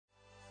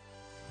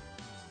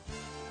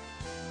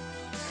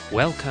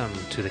Welcome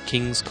to the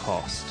King's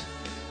Cast,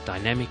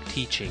 dynamic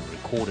teaching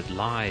recorded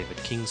live at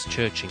King's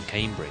Church in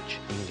Cambridge,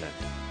 England.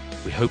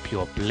 We hope you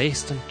are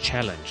blessed and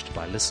challenged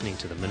by listening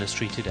to the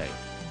ministry today.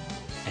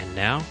 And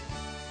now,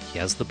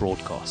 here's the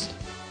broadcast.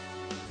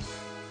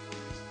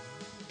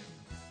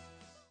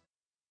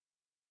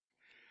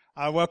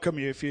 I welcome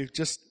you if you've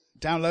just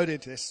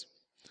downloaded this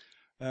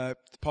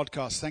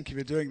podcast. Thank you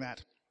for doing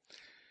that.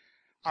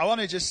 I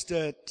want to just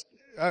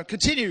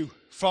continue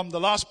from the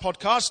last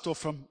podcast or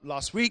from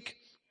last week,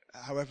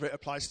 however it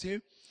applies to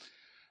you.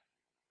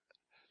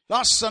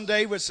 Last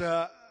Sunday was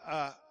a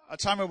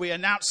time where we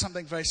announced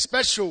something very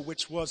special,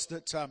 which was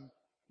that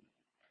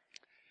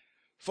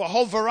for a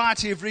whole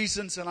variety of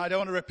reasons, and I don't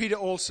want to repeat it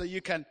all, so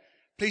you can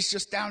please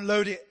just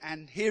download it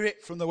and hear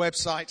it from the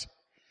website.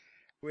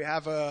 We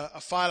have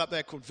a file up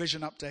there called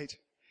Vision Update,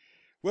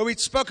 where we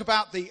spoke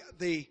about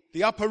the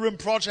upper room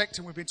project,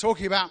 and we've been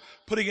talking about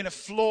putting in a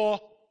floor.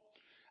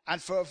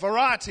 And for a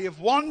variety of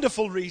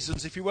wonderful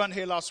reasons, if you weren't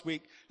here last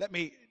week, let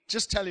me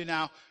just tell you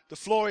now, the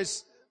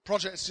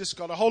project has just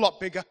got a whole lot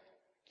bigger.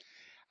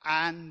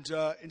 And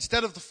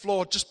instead of the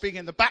floor just being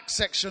in the back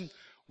section,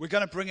 we're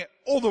going to bring it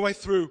all the way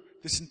through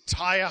this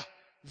entire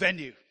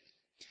venue.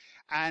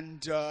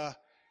 And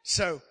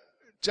so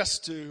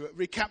just to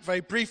recap very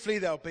briefly,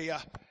 there'll be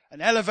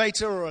an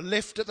elevator or a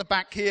lift at the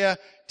back here,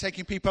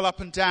 taking people up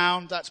and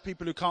down. That's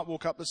people who can't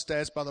walk up the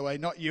stairs, by the way,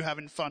 not you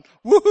having fun.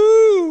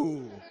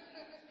 Woohoo!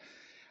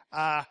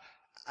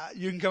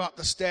 You can go up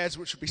the stairs,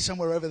 which will be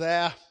somewhere over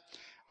there.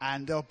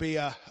 And there'll be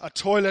a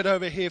toilet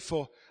over here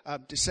for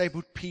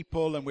disabled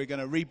people, and we're going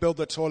to rebuild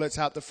the toilets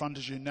out the front,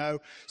 as you know.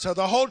 So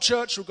the whole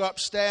church will go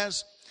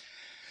upstairs.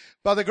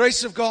 By the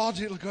grace of God,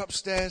 it'll go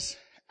upstairs.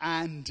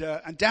 And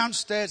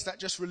downstairs, that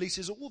just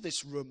releases all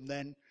this room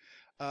then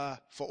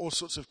for all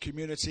sorts of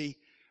community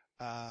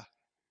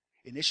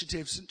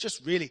initiatives, and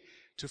just really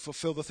to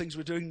fulfill the things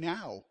we're doing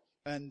now.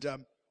 And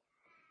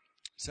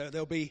so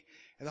the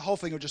whole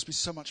thing will just be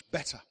so much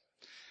better.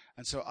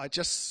 And so I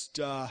just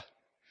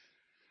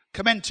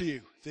commend to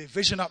you the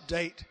Vision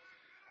Update.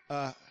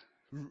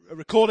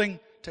 Recording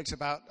takes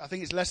about, I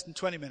think it's less than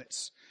 20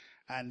 minutes.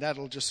 And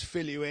that'll just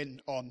fill you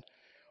in on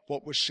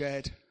what was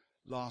shared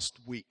last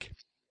week.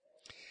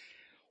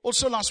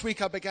 Also last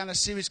week I began a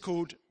series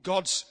called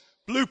God's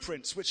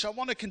Blueprints, which I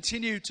want to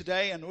continue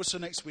today and also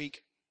next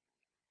week.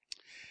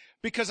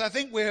 Because I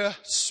think we're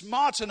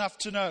smart enough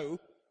to know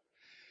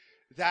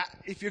that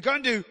if you're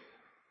going to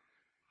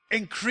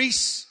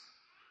increase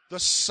the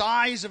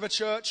size of a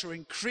church or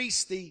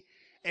increase the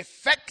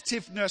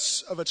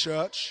effectiveness of a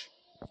church,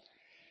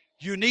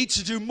 you need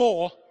to do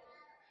more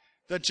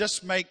than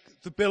just make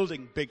the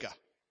building bigger.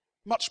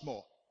 Much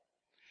more.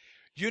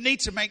 You need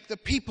to make the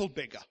people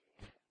bigger.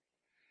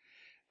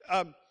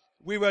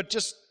 We were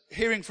just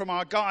hearing from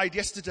our guide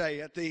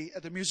yesterday at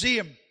the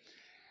museum,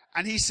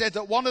 and he said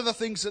that one of the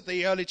things that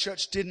the early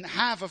church didn't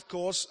have, of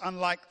course,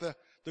 unlike the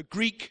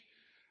Greek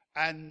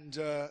and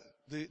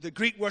the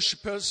Greek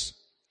worshippers,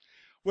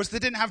 was they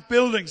didn't have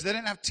buildings, they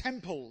didn't have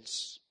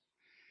temples.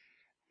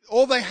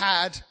 All they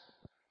had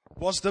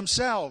was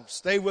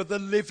themselves. They were the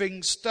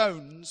living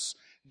stones.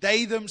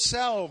 They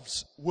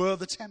themselves were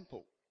the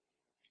temple.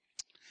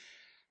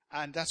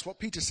 And that's what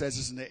Peter says,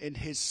 isn't it, in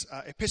his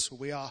epistle.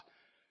 We are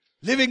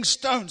living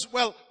stones.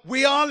 Well,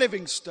 we are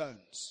living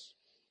stones.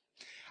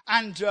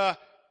 And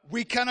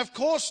we can, of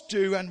course,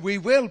 do, and we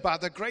will, by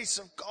the grace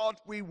of God,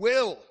 we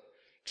will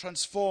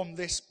transform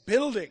this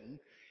building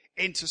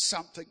into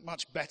something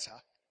much better.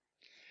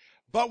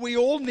 But we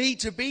all need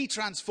to be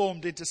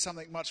transformed into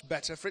something much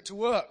better for it to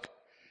work.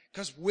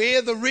 Because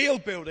we're the real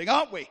building,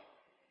 aren't we?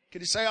 Can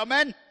you say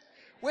amen?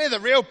 We're the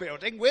real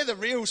building. We're the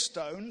real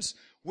stones.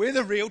 We're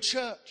the real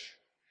church.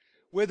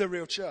 We're the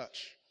real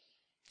church.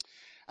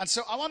 And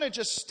so I want to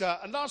just,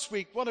 and last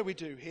week, what did we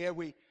do here?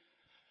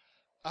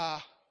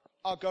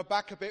 I'll go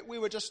back a bit. We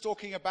were just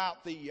talking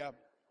about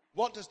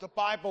what does the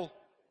Bible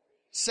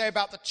say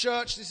about the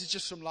church? This is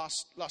just from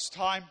last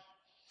time.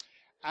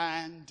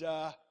 And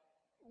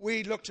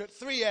we looked at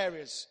three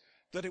areas.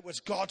 That it was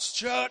God's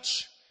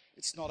church.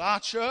 It's not our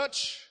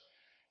church.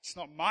 It's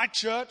not my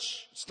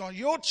church. It's not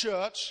your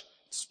church.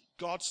 It's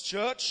God's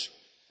church.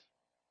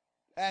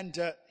 And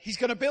He's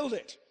going to build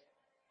it.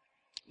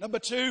 Number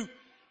two,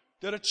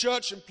 that a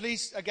church, and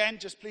please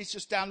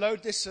just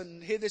download this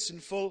and hear this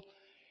in full.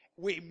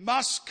 We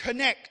must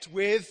connect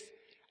with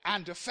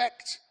and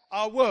affect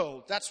our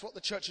world. That's what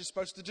the church is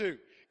supposed to do.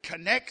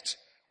 Connect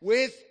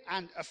with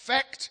and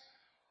affect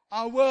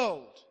our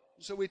world.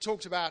 So we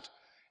talked about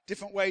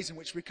different ways in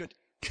which we could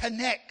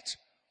connect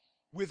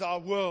with our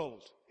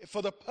world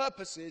for the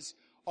purposes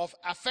of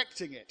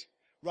affecting it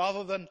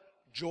rather than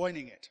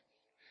joining it.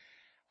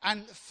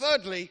 And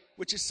thirdly,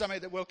 which is something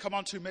that we'll come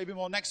on to maybe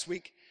more next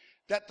week,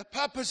 that the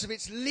purpose of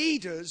its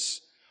leaders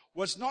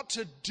was not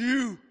to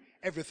do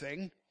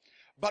everything,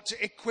 but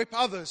to equip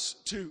others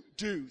to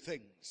do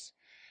things.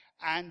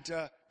 And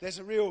there's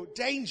a real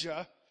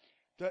danger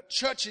that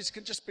churches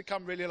can just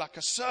become really like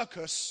a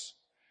circus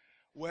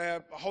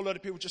where a whole lot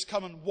of people just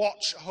come and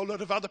watch a whole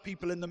lot of other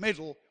people in the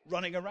middle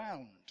running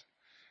around.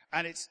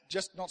 And it's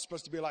just not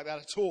supposed to be like that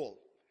at all.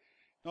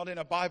 Not in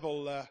a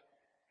Bible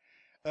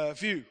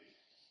view.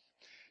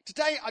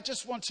 Today, I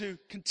just want to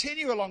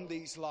continue along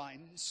these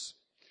lines.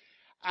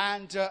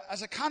 And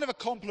as a kind of a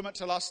compliment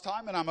to last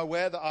time, and I'm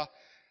aware that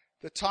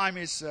the time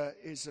is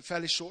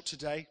fairly short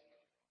today,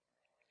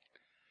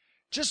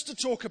 just to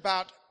talk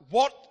about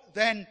what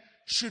then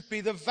should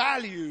be the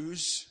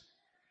values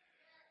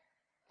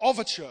of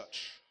a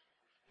church,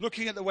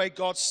 looking at the way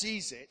God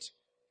sees it.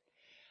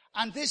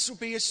 And this will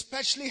be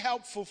especially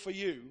helpful for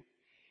you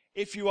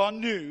if you are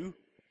new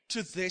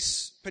to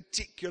this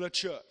particular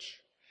church.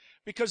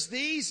 Because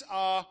these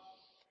are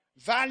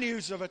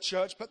values of a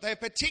church, but they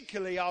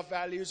particularly are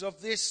values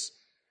of this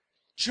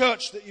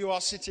church that you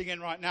are sitting in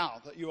right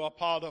now, that you are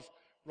part of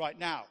right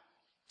now.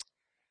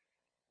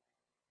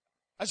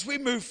 As we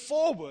move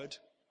forward,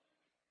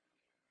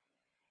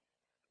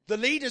 the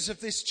leaders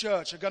of this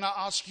church are going to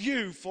ask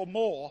you for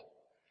more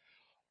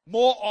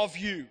of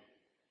you.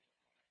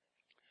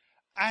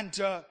 And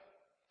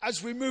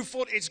as we move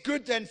forward, it's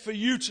good then for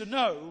you to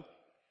know,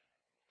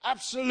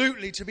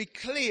 absolutely to be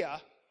clear,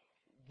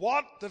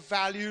 what the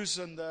values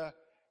and the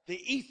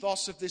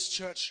ethos of this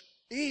church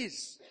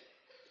is.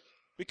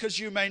 Because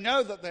you may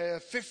know that there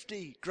are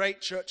 50 great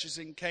churches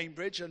in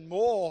Cambridge and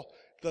more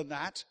than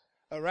that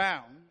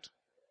around.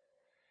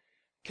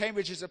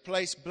 Cambridge is a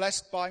place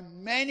blessed by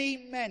many,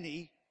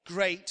 many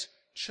great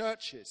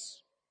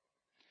churches.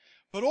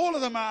 But all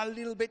of them are a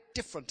little bit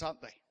different,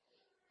 aren't they?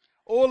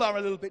 All are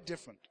a little bit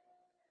different.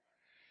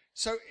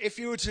 So if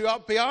you were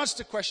to be asked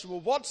a question, well,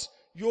 what's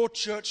your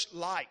church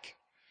like?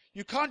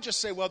 You can't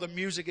just say, well, the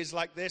music is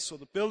like this or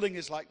the building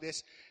is like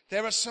this.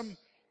 There are some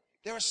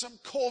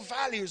core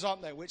values,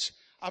 aren't there, which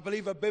I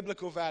believe are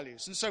biblical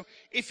values. And so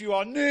if you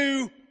are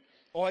new,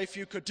 or if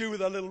you could do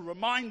with a little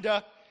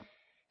reminder,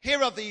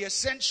 here are the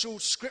essential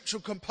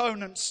scriptural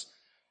components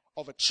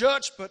of a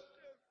church, but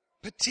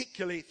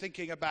particularly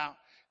thinking about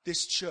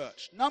this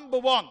church. Number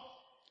one,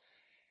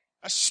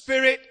 a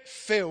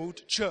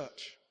spirit-filled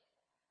church.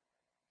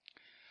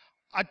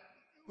 I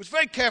was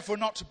very careful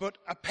not to put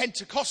a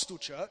Pentecostal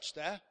church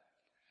there,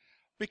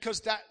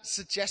 because that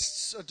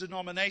suggests a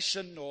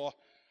denomination or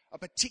a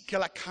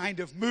particular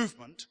kind of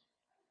movement,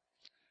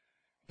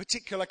 a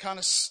particular kind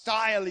of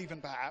style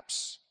even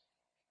perhaps.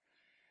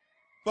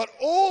 But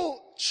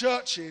all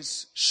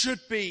churches should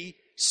be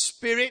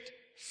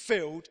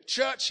spirit-filled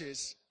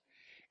churches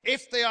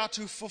if they are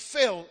to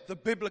fulfill the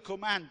biblical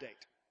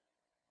mandate.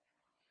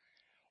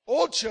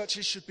 All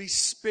churches should be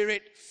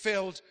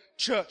spirit-filled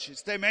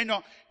churches. They may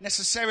not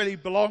necessarily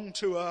belong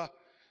to a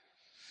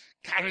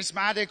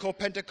charismatic or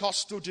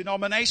Pentecostal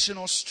denomination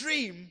or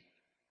stream,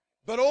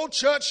 but all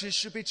churches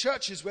should be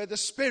churches where the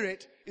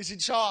Spirit is in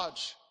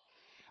charge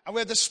and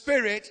where the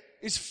Spirit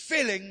is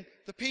filling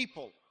the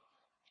people.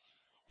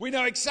 We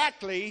know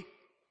exactly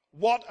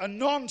what a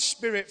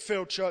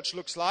non-Spirit-filled church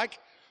looks like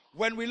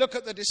when we look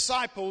at the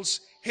disciples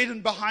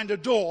hidden behind a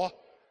door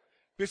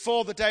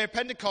before the day of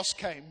Pentecost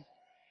came,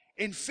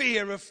 in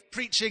fear of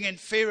preaching, in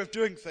fear of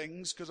doing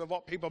things because of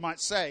what people might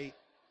say.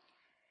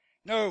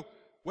 No,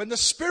 when the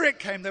Spirit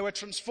came, they were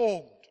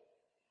transformed.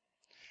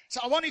 So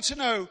I want you to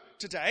know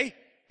today,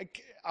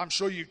 I'm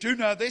sure you do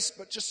know this,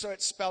 but just so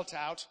it's spelt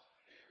out,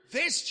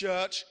 this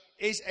church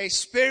is a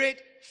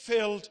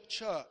Spirit-filled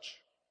church.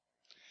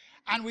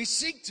 And we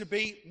seek to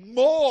be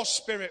more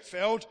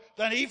Spirit-filled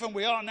than even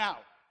we are now.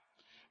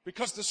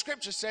 Because the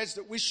Scripture says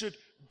that we should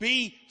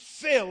be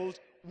filled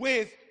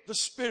with the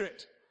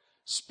Spirit,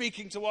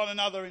 speaking to one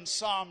another in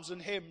psalms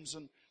and hymns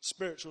and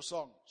spiritual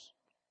songs.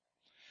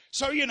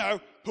 So,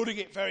 putting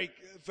it very,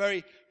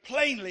 very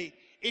plainly,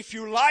 if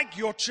you like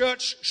your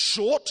church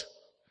short,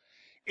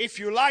 if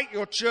you like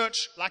your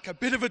church like a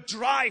bit of a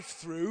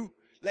drive-through,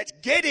 let's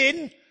get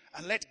in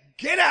and let's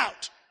get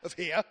out of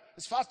here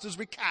as fast as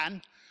we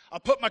can. I'll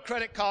put my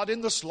credit card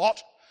in the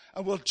slot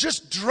and we'll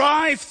just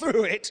drive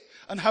through it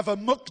and have a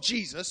muck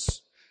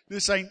Jesus.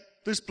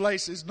 This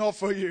place is not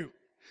for you.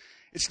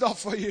 It's not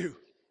for you.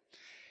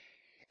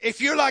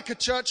 If you like a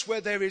church where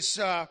there is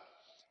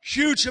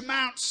huge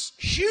amounts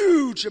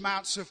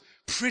of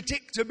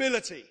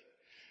predictability,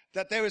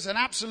 that there is an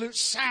absolute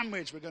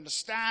sandwich. We're going to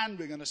stand,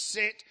 we're going to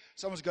sit,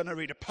 someone's going to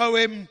read a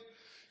poem,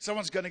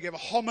 someone's going to give a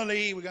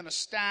homily, we're going to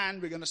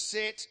stand, we're going to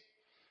sit.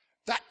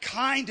 That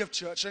kind of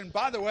church. And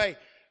by the way,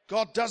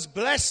 God does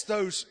bless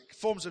those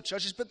forms of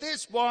churches, but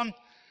this one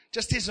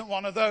just isn't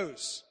one of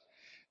those.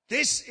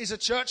 This is a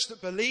church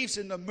that believes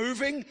in the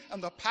moving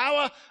and the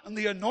power and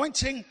the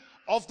anointing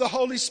of the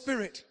Holy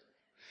Spirit.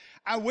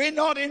 And we're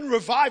not in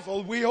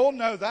revival, we all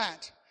know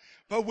that.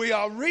 But we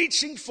are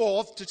reaching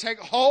forth to take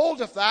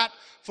hold of that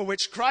for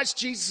which Christ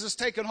Jesus has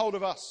taken hold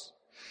of us.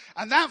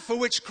 And that for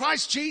which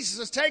Christ Jesus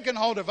has taken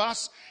hold of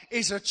us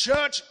is a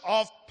church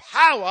of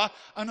power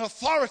and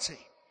authority.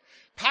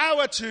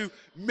 Power to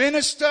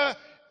minister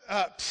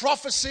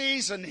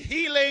prophecies and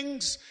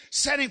healings,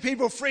 setting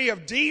people free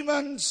of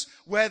demons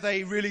where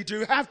they really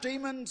do have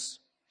demons.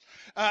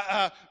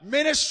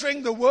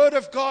 Ministering the Word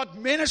of God,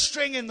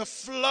 ministering in the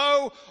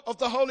flow of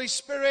the Holy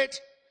Spirit.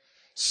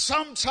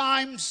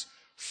 Sometimes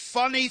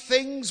funny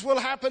things will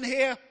happen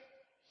here.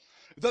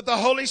 that the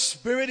Holy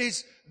Spirit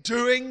is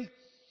doing.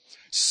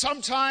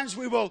 Sometimes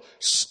we will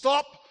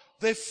stop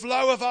the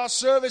flow of our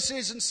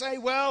services and say,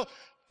 well,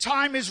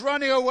 time is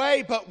running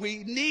away, but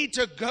we need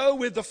to go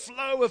with the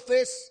flow of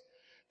this.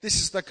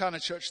 This is the kind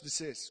of church this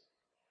is.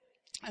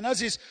 And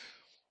as is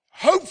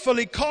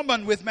hopefully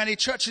common with many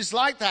churches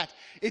like that,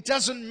 it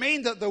doesn't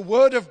mean that the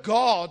Word of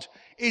God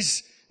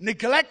is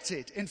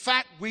neglected. In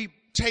fact, we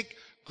take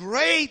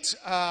great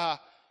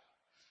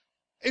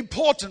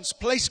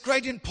place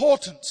great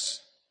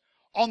importance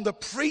on the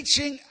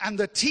preaching and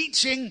the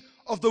teaching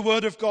of the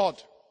Word of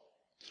God.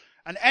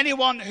 And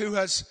anyone who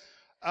has,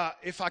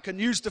 if I can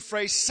use the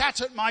phrase,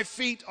 sat at my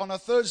feet on a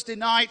Thursday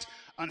night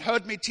and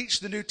heard me teach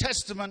the New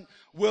Testament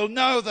will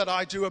know that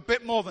I do a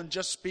bit more than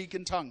just speak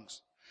in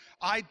tongues.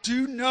 I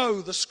do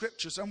know the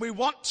Scriptures, and we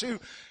want to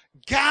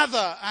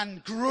gather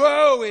and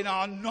grow in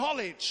our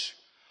knowledge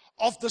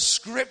of the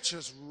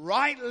Scriptures,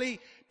 rightly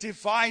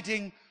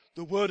dividing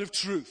the word of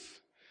truth.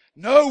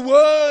 No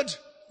word,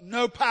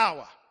 no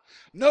power.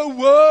 No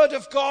word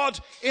of God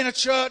in a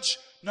church,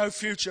 no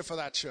future for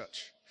that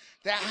church.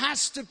 There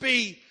has to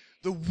be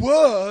the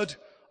word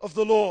of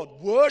the Lord.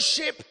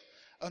 Worship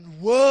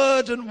and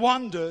word and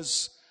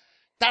wonders.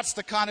 That's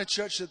the kind of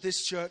church that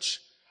this church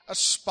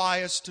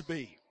aspires to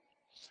be.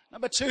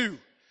 Number 2,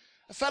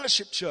 a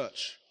fellowship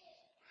church.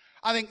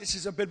 I think this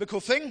is a biblical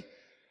thing,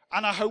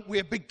 and I hope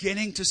we're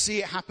beginning to see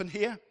it happen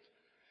here,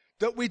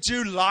 that we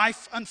do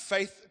life and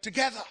faith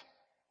together.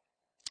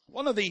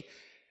 One of the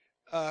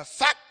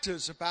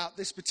factors about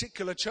this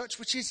particular church,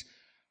 which is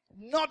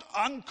not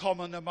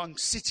uncommon among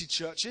city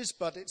churches,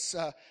 but it's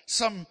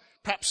some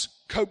perhaps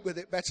cope with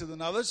it better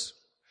than others,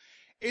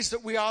 is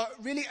that we are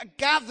really a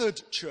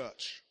gathered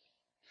church.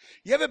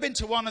 You ever been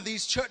to one of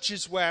these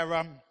churches where,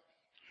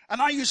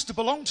 and I used to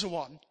belong to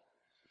one,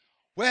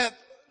 where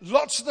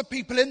lots of the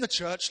people in the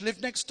church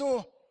lived next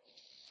door.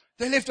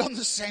 They lived on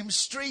the same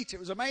street. It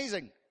was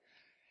amazing.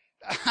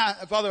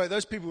 By the way,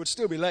 those people would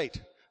still be late.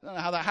 I don't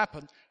know how that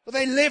happened. But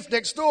they lived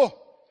next door.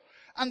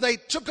 And they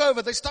took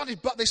over. They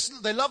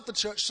loved the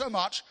church so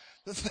much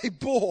that they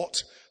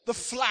bought the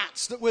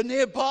flats that were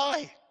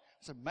nearby.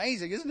 It's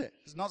amazing, isn't it?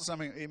 It's not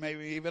something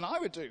maybe even I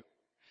would do.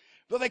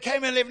 But they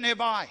came and lived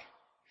nearby.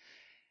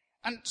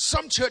 And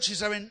some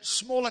churches are in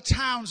smaller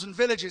towns and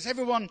villages.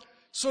 Everyone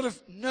sort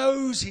of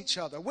knows each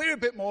other. We're a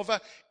bit more of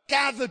a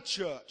gathered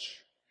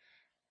church.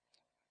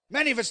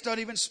 Many of us don't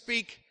even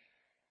speak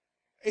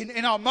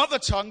in our mother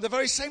tongue the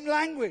very same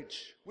language.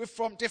 We're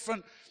from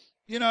different,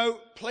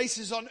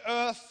 places on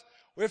earth.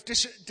 We have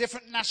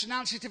different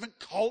nationalities, different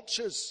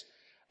cultures,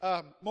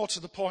 more to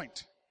the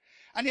point.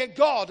 And yet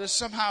God has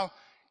somehow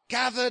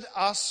gathered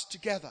us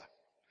together.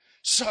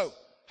 So,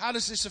 how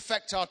does this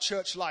affect our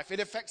church life? It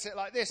affects it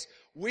like this.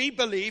 We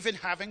believe in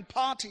having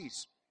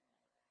parties.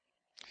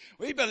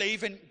 We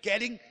believe in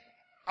getting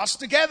us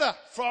together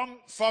from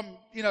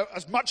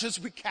as much as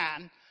we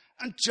can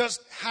and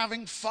just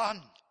having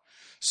fun.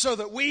 So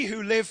that we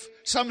who live,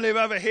 some live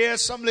over here,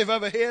 some live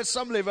over here,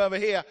 some live over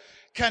here,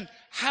 can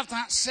have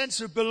that sense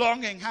of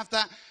belonging, have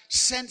that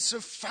sense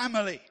of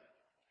family.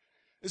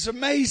 It's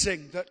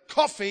amazing that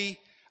coffee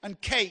and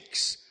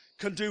cakes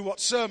can do what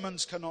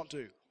sermons cannot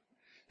do.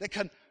 They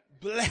can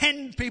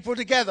blend people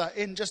together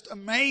in just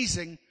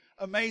amazing,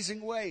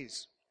 amazing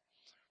ways.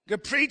 You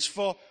can preach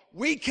for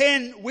week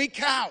in,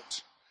 week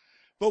out.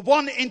 But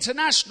one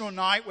international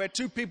night where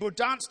 2 people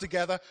dance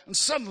together and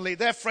suddenly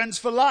they're friends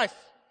for life.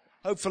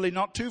 Hopefully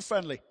not too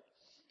friendly.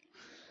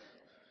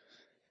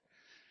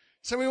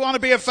 So we want to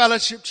be a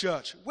fellowship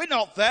church. We're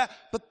not there,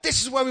 but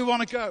this is where we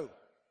want to go.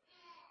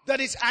 That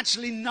it's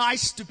actually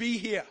nice to be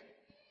here.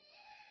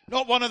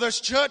 Not one of those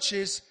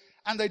churches,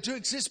 and they do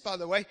exist, by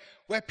the way,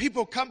 where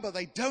people come, but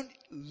they don't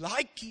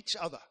like each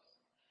other.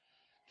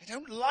 They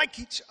don't like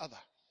each other.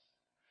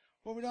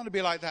 Well, we don't want to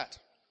be like that.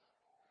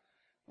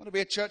 We want to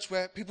be a church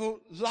where people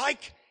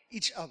like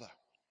each other.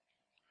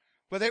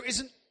 Where there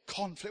isn't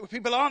conflict, where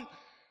people aren't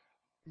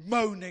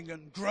moaning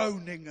and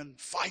groaning and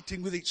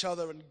fighting with each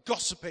other and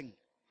gossiping.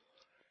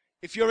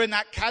 If you're in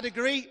that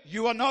category,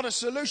 you are not a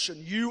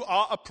solution. You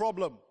are a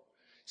problem.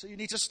 So you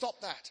need to stop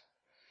that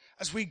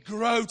as we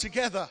grow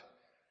together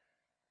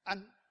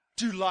and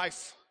do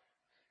life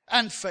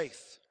and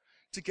faith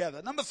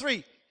together. Number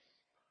 3,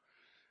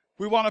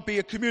 we want to be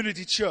a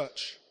community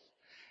church.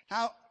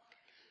 Now,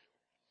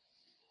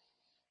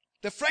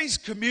 the phrase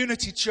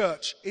community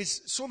church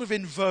is sort of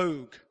in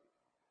vogue.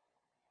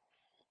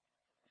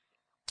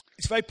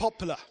 It's very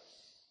popular.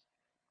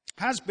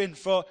 Has been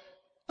for,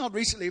 not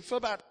recently, for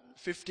about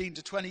 15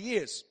 to 20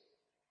 years.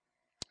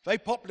 Very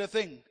popular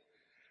thing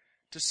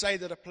to say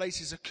that a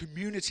place is a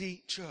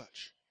community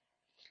church.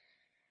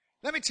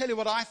 Let me tell you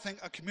what I think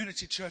a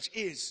community church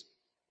is.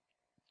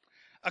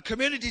 A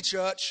community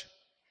church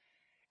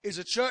is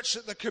a church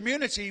that the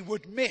community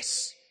would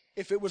miss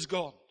if it was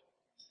gone.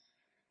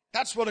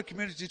 That's what a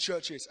community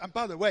church is. And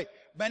by the way,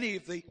 many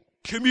of the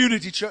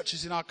community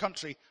churches in our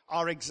country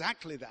are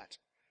exactly that.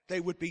 They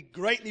would be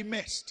greatly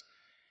missed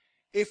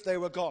if they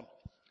were gone.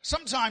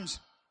 Sometimes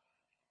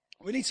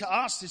we need to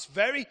ask this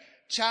very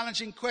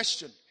challenging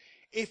question.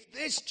 If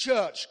this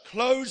church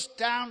closed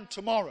down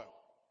tomorrow,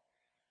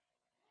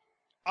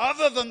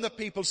 other than the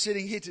people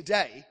sitting here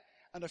today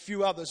and a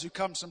few others who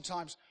come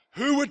sometimes,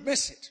 who would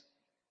miss it?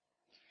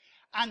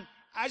 And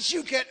as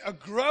you get a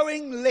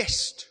growing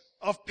list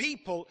of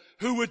people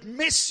who would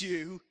miss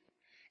you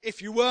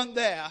if you weren't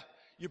there,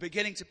 you're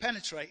beginning to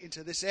penetrate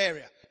into this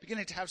area,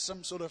 beginning to have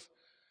some sort of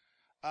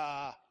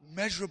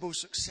measurable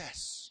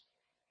success.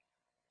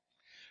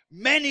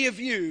 Many of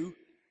you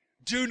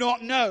do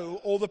not know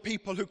all the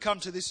people who come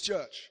to this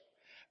church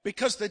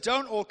because they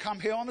don't all come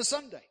here on a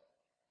Sunday.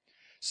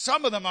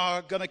 Some of them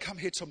are going to come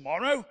here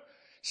tomorrow.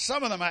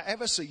 Some of them are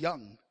ever so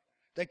young.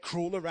 They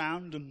crawl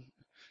around and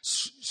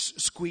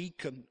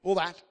squeak and all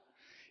that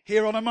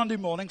here on a Monday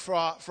morning for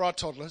our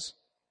toddlers.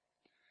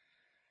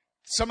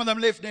 Some of them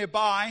live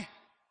nearby.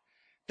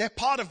 They're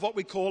part of what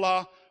we call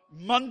our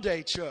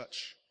Monday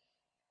church.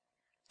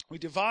 We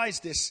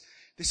devised this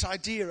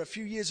idea a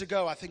few years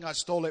ago. I think I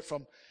stole it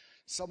from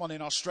someone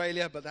in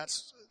Australia, but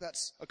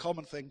that's a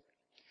common thing.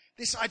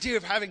 This idea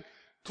of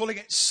calling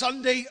it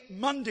Sunday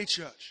Monday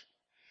church.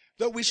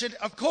 That we should,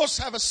 of course,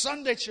 have a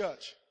Sunday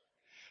church,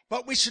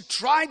 but we should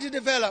try to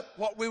develop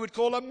what we would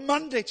call a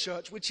Monday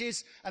church, which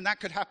is, and that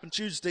could happen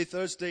Tuesday,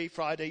 Thursday,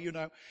 Friday,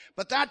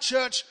 but that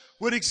church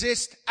would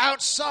exist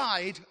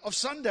outside of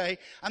Sunday,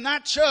 and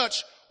that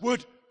church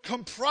would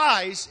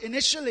comprise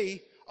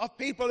initially of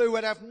people who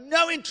would have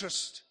no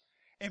interest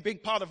in being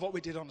part of what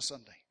we did on a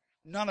Sunday.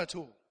 None at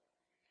all.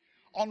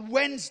 On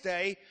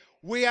Wednesday,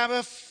 we have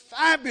a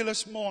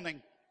fabulous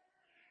morning.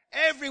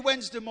 Every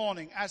Wednesday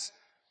morning, as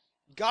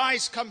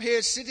guys come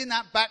here, sit in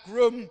that back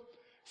room,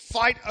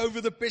 fight over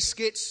the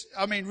biscuits.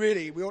 I mean,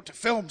 really, we ought to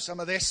film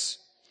some of this.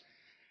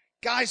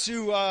 Guys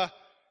who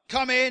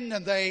come in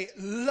and they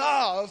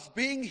love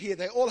being here.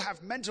 They all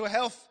have mental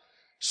health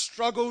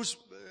struggles,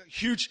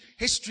 huge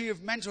history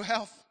of mental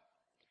health,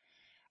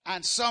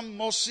 and some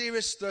more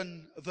serious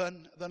than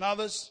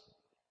others.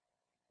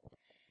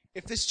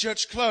 If this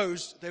church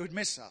closed, they would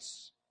miss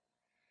us.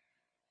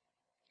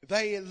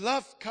 They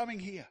love coming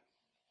here.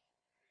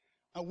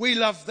 And we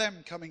love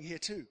them coming here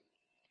too.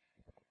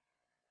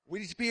 We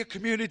need to be a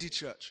community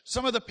church.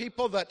 Some of the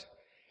people that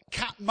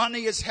Cap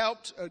Money has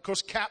helped, of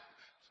course Cap,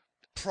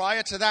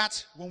 prior to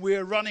that, when we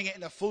were running it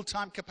in a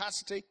full-time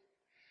capacity.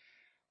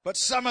 But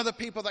some of the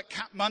people that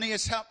Cap Money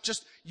has helped,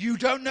 you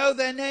don't know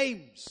their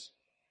names.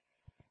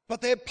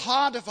 But they're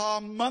part of our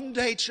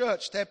Monday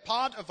church. They're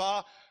part of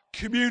our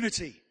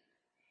community.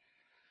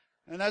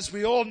 And as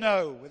we all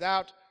know,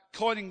 without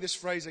coining this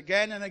phrase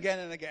again and again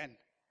and again,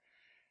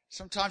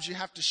 sometimes you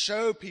have to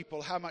show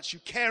people how much you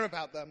care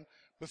about them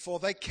before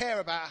they care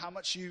about how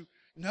much you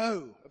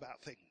know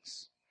about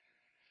things.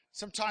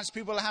 Sometimes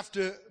people have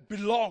to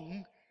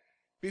belong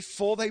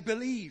before they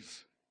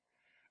believe.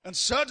 And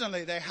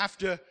certainly they have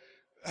to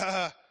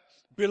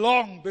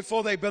belong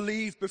before they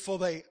believe, before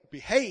they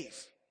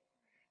behave,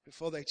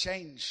 before they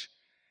change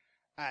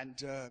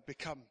and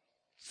become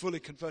fully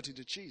converted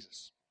to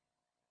Jesus.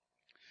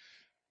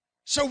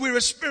 So we're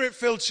a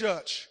Spirit-filled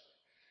church.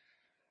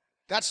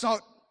 That's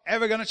not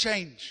ever going to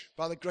change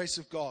by the grace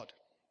of God.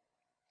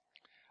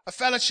 A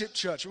fellowship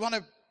church. We want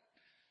to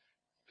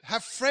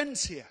have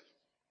friends here.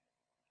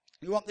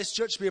 We want this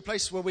church to be a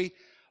place where we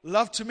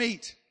love to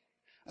meet.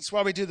 That's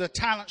why we do the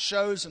talent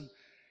shows and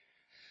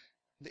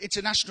the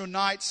international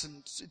nights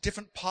and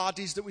different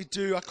parties that we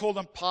do. I call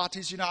them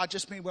parties. I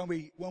just mean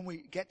when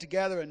we get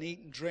together and eat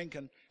and drink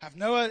and have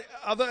no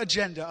other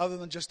agenda other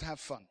than just to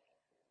have fun.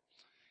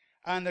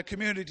 And a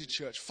community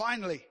church.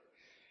 Finally,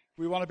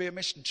 we want to be a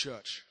mission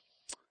church.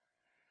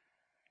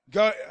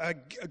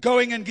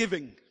 Going and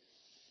giving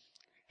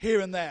here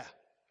and there.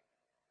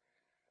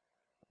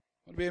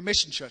 We want to be a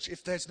mission church.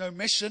 If there's no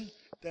mission,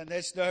 then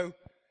there's no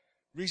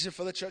reason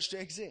for the church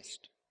to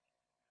exist.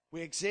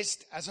 We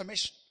exist as a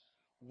mission.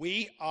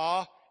 We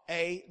are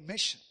a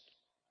mission.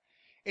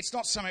 It's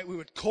not something we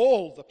would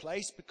call the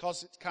place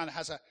because it kind of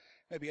has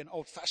maybe an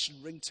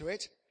old-fashioned ring to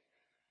it.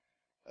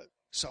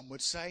 Some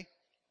would say.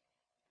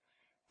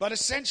 But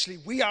essentially,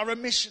 we are a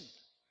mission.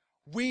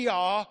 We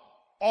are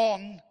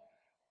on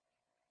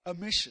a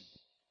mission.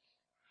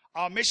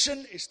 Our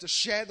mission is to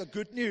share the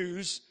good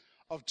news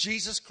of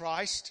Jesus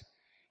Christ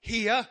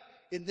here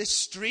in this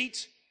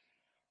street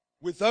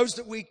with those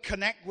that we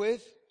connect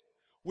with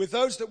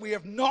those that we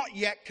have not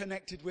yet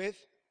connected with,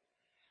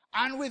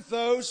 and with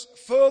those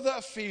further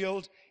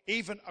afield,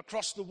 even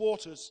across the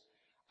waters.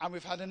 And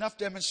we've had enough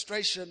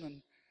demonstration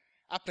and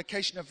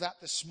application of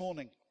that this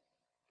morning.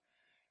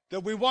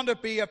 That we want to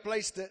be a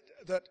place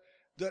that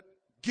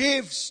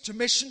gives to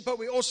mission, but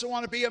we also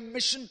want to be a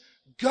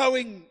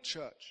mission-going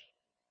church.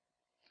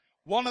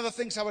 One of the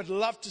things I would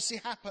love to see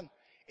happen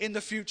in the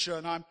future,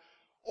 and I'm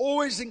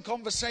always in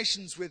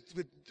conversations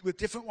with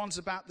different ones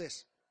about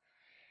this,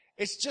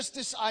 it's just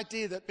this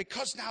idea that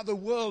because now the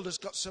world has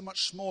got so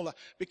much smaller,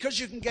 because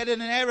you can get in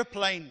an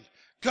aeroplane,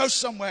 go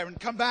somewhere and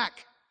come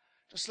back,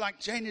 just like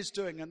Jane is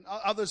doing and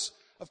others,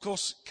 of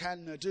course,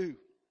 can do,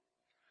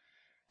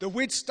 that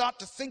we'd start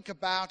to think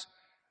about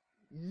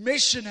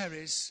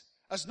missionaries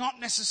as not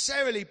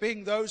necessarily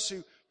being those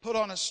who put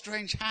on a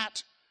strange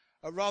hat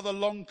a rather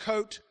long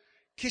coat,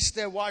 kiss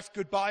their wife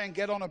goodbye and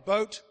get on a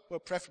boat, well,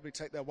 preferably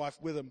take their wife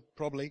with them,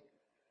 probably,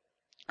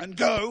 and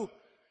go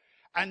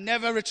and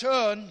never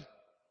return.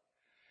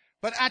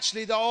 But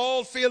actually, the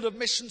whole field of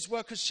missions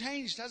work has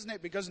changed, hasn't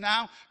it? Because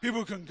now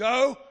people can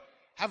go,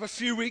 have a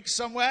few weeks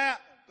somewhere,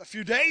 a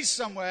few days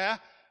somewhere,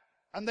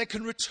 and they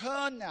can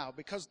return now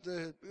because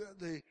the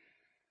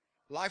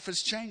life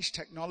has changed.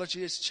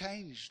 Technology has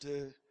changed.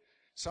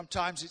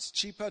 Sometimes it's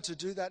cheaper to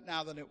do that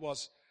now than it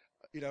was,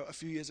 a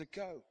few years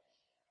ago.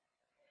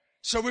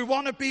 So we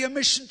want to be a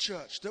mission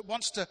church that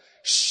wants to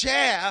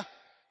share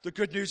the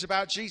good news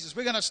about Jesus.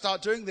 We're going to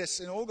start doing this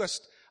in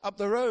August up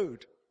the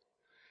road.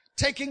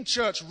 Taking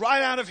church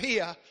right out of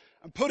here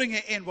and putting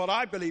it in what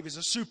I believe is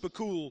a super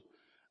cool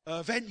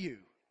venue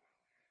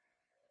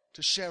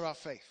to share our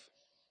faith.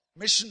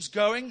 Missions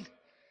going,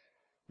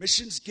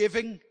 missions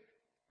giving,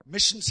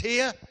 missions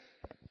here,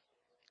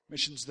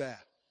 missions there.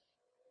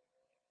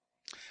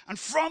 And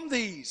from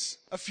these,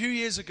 a few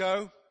years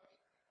ago,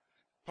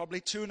 probably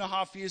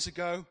 2.5 years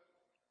ago,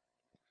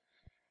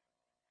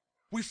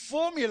 we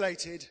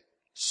formulated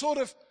sort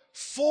of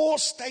 4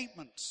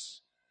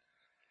 statements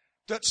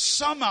that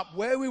sum up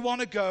where we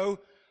want to go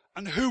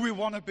and who we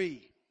want to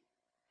be.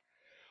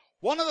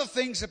 One of the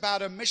things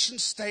about a mission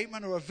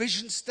statement or a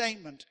vision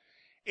statement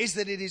is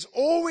that it is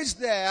always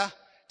there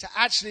to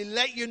actually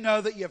let you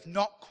know that you have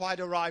not quite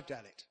arrived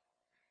at it.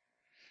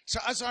 So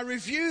as I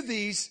review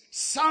these,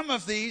 some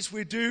of these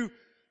we do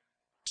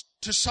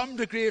to some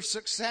degree of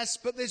success,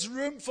 but there's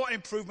room for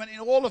improvement in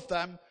all of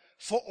them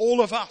for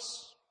all of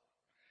us.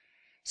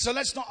 So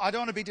I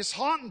don't want to be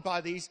disheartened by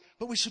these,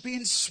 but we should be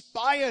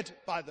inspired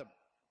by them.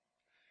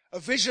 A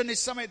vision is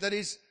something that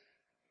is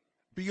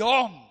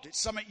beyond.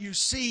 It's something you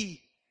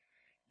see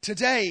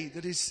today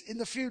that is in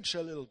the future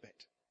a little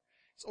bit.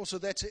 It's also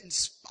there to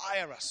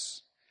inspire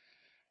us.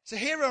 So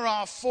here are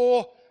our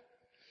 4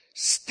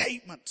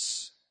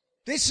 statements.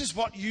 This is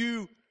what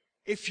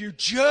if you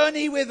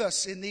journey with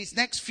us in these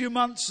next few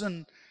months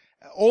and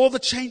all the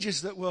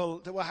changes that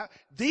will happen,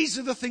 these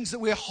are the things that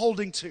we're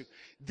holding to.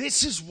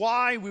 This is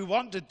why we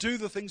want to do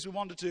the things we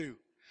want to do,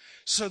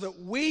 so that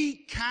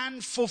we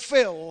can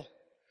fulfill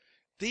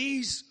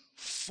these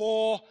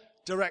 4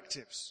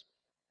 directives.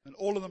 And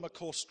all of them, of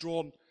course,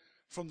 drawn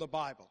from the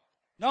Bible.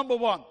 Number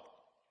 1,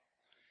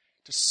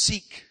 to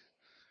seek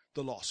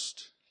the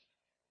lost.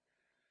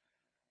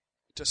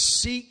 To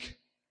seek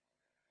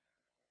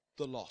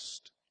the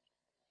lost.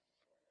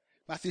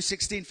 Matthew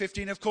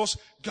 16:15, of course,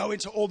 go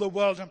into all the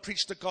world and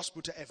preach the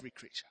gospel to every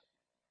creature.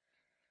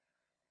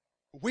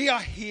 We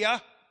are here.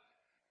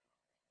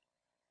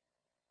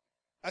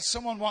 As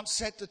someone once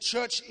said, the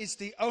church is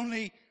the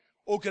only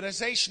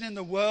organization in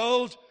the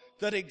world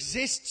that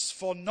exists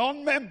for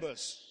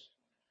non-members.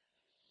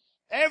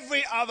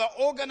 Every other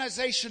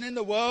organization in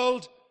the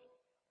world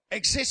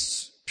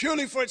exists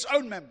purely for its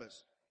own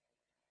members.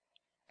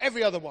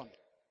 Every other one.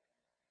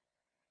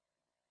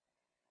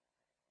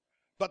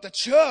 But the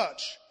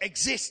church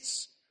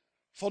exists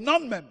for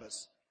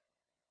non-members.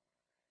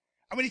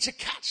 And we need to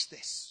catch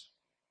this.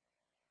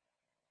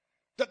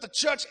 That the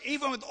church,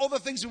 even with all the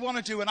things we want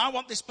to do, and I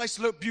want this place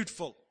to look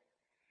beautiful,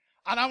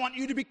 and I want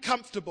you to be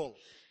comfortable,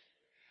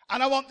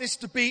 and I want this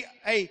to be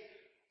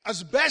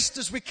as best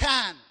as we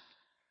can,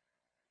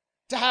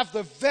 to have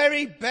the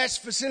very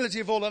best facility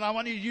of all, and I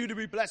want you to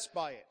be blessed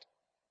by it.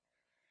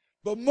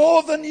 But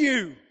more than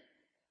you,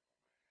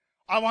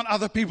 I want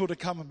other people to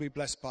come and be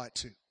blessed by it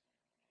too.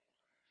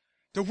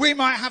 That we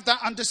might have that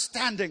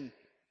understanding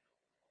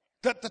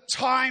that the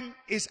time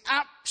is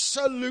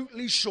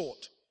absolutely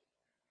short.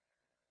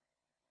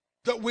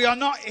 That we are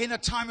not in a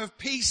time of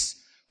peace,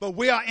 but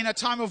we are in a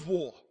time of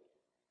war.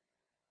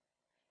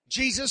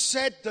 Jesus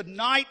said the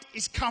night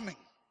is coming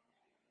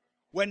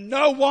when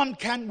no one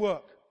can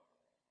work.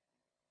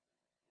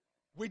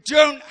 We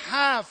don't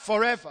have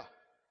forever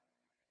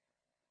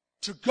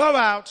to go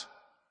out,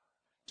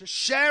 to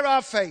share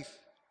our faith,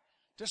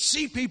 to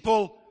see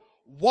people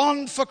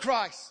won for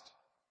Christ.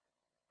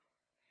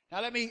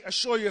 Now let me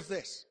assure you of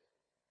this.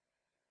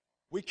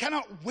 We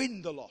cannot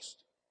win the lost.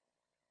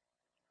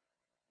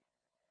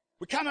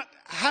 We cannot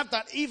have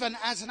that even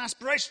as an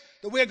aspiration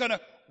that we're going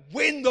to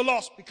win the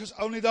lost, because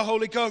only the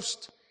Holy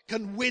Ghost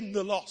can win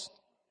the lost.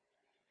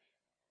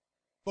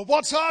 But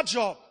what's our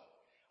job?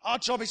 Our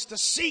job is to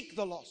seek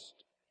the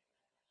lost.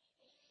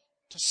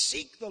 To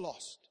seek the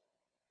lost.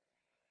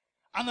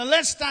 And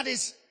unless that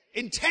is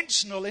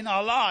intentional in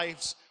our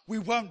lives, we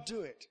won't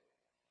do it.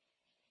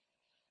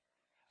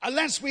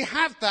 Unless we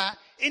have that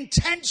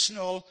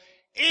intentional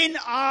in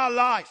our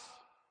life.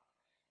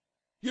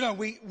 You know,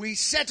 we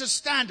set a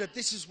standard,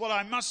 this is what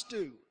I must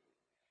do.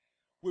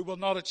 We will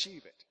not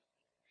achieve it.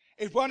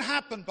 It won't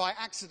happen by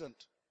accident.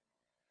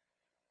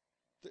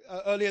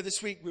 Earlier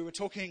this week we were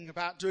talking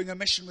about doing a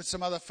mission with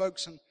some other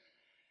folks,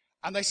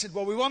 and they said,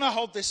 well, we want to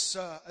hold this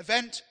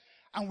event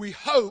and we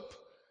hope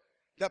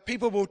that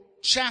people will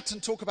chat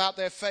and talk about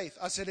their faith.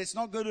 I said, it's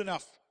not good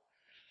enough.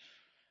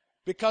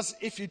 Because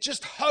if you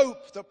just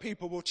hope that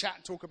people will chat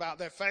and talk about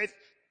their faith,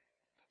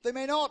 they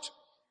may not.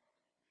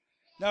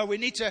 No, we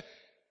need to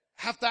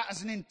have that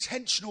as an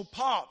intentional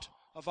part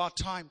of our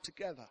time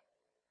together.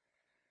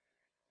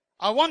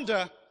 I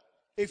wonder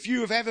if you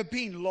have ever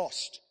been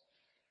lost,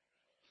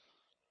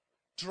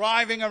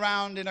 driving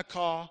around in a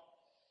car,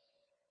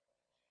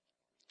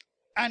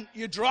 and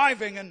you're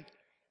driving and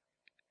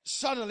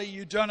suddenly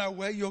you don't know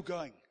where you're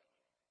going.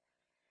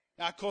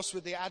 Now, of course,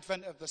 with the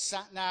advent of the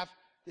sat-nav,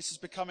 this is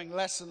becoming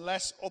less and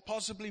less, or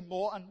possibly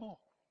more and more.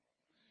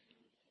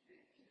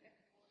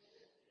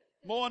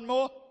 More and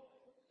more.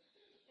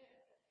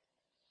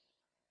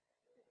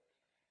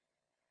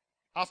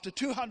 After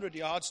 200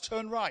 yards,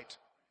 turn right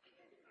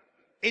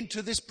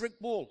into this brick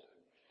wall.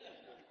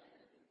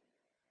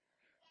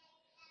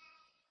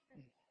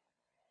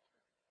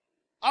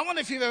 I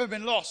wonder if you've ever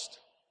been lost.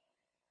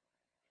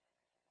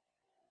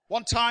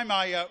 One time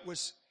I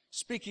was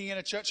speaking in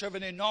a church over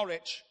near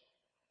Norwich,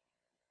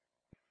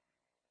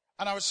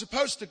 and I was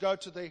supposed to go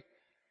to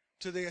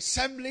the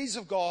Assemblies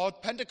of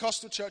God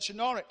Pentecostal Church in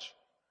Norwich.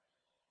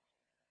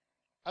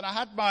 And I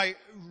had my,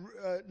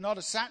 not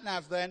a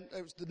sat-nav then,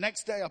 it was the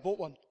next day I bought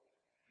one.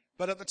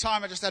 But at the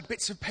time I just had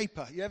bits of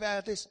paper. You ever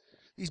had this?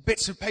 These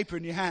bits of paper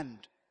in your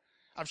hand.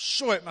 I'm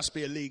sure it must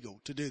be illegal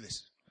to do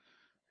this.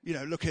 You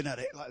know, looking at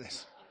it like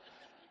this.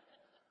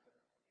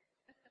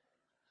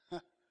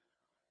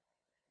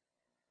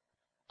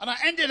 And I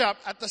ended up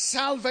at the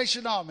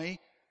Salvation Army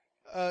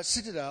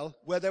Citadel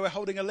where they were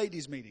holding a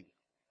ladies' meeting.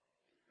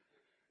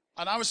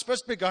 And I was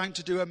supposed to be going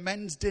to do a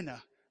men's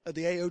dinner at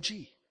the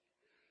AOG.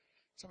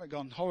 Something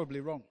gone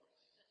horribly wrong.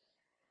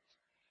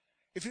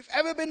 If you've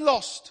ever been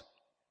lost,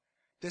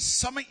 there's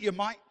something you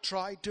might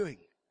try doing.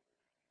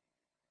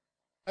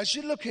 As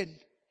you're looking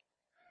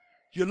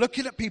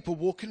at people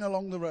walking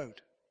along the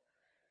road.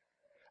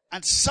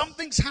 And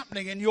something's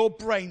happening in your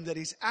brain that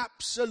is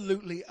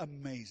absolutely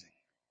amazing.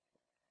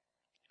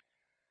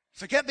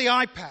 Forget the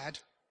iPad.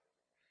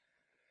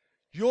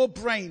 Your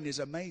brain is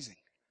amazing.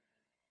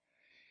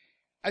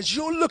 As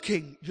you're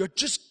looking, you've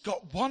just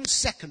got 1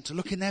 second to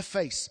look in their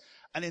face.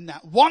 And in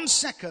that 1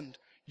 second,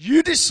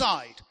 you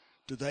decide,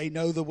 do they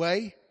know the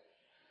way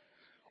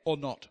or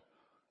not?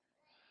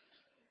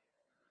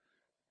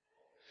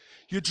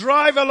 You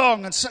drive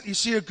along and you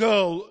see a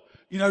girl,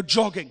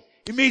 jogging.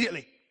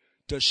 Immediately,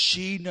 does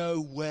she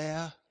know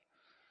where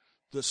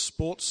the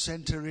sports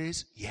center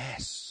is?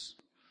 Yes.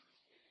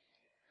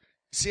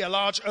 You see a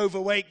large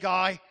overweight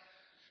guy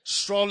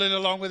strolling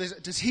along with his,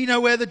 does he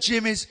know where the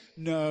gym is?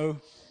 No.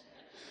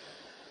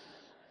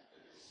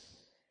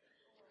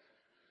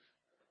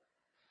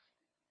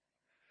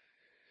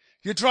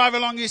 You drive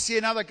along, you see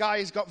another guy,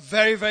 he's got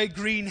very, very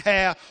green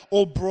hair,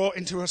 all brought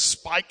into a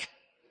spike.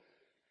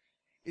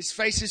 His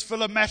face is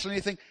full of metal, and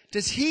you think,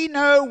 does he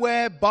know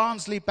where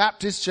Barnsley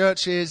Baptist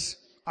Church is?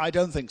 I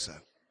don't think so.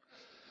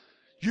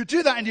 You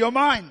do that in your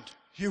mind.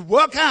 You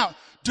work out,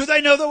 do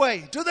they know the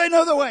way? Do they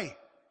know the way?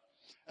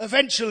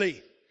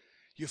 Eventually,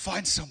 you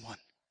find someone.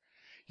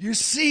 You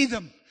see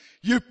them.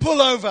 You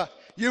pull over.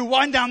 You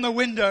wind down the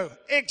window.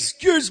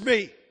 Excuse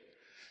me.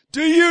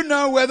 Do you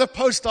know where the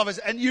post office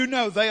is? And you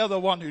know they are the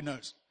one who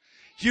knows.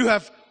 You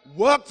have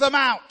worked them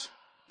out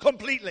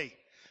completely.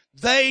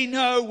 They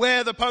know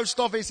where the post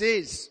office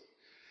is.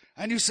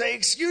 And you say,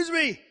 excuse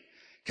me,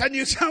 can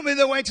you tell me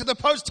the way to the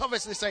post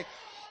office? They say,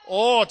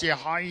 oh, dear,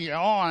 I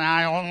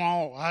don't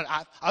know.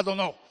 I don't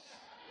know.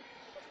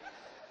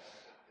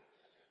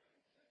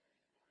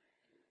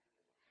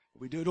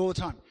 We do it all the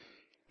time.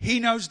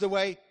 He knows the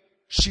way.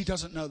 She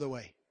doesn't know the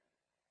way.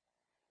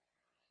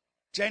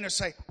 Jane will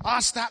say,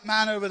 ask that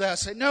man over there. I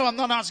say, no, I'm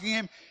not asking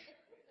him.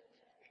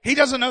 He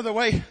doesn't know the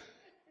way.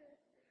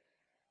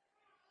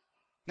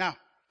 Now,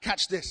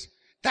 catch this.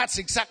 That's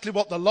exactly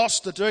what the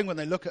lost are doing when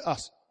they look at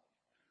us.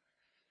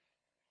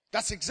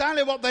 That's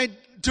exactly what they're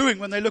doing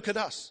when they look at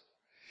us.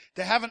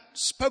 They haven't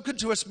spoken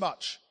to us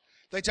much.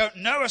 They don't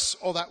know us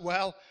all that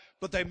well,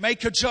 but they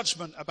make a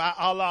judgment about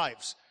our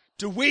lives.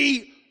 Do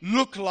we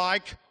look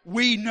like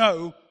we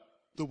know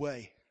the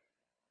way?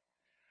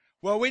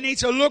 Well, we need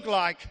to look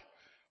like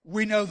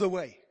we know the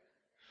way.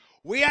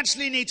 We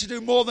actually need to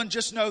do more than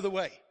just know the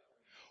way.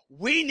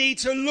 We need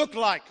to look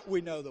like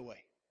we know the way.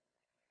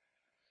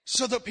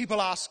 So that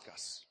people ask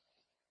us.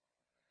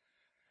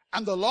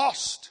 And the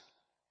lost,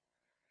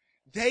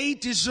 they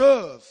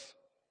deserve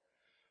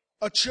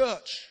a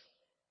church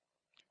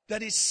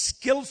that is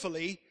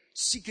skillfully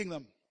seeking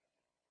them.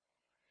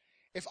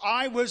 If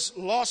I was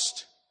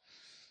lost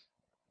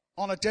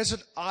on a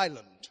desert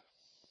island,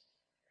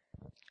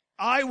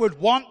 I would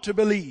want to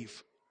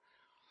believe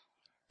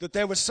that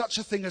there was such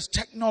a thing as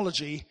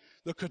technology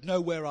that could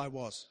know where I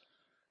was.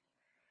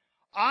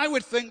 I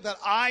would think that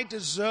I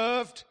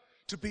deserved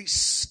to be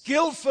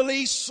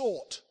skillfully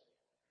sought.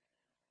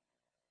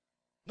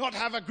 Not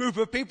have a group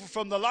of people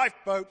from the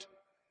lifeboat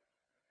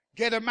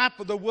get a map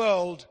of the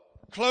world,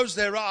 close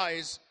their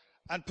eyes,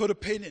 and put a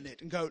pin in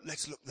it and go,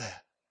 let's look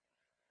there.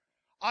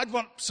 I'd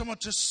want someone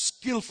to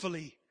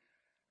skillfully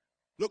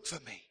look for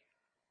me.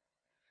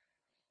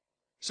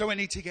 So we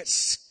need to get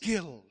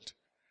skilled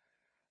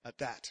at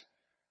that.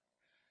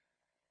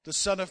 The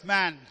Son of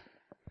Man,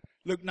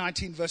 Luke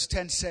 19 verse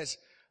 10 says,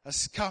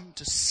 has come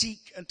to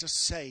seek and to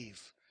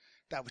save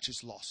that which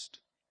is lost.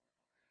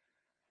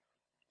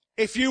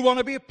 If you want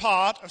to be a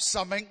part of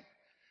something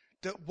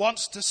that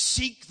wants to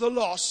seek the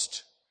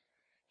lost,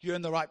 you're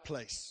in the right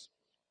place.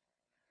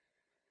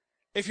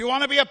 If you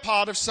want to be a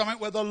part of something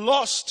where the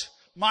lost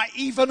might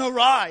even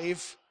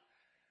arrive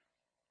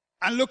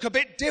and look a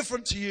bit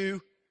different to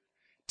you,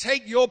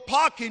 take your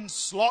parking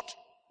slot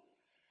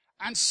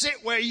and sit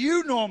where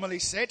you normally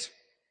sit,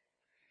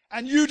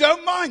 and you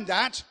don't mind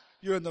that,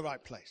 you're in the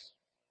right place.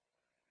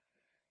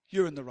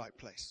 You're in the right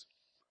place.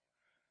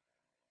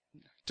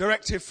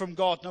 Directive from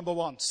God, number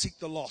 1, seek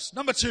the lost.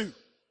 Number 2,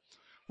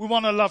 we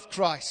want to love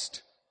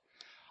Christ.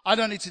 I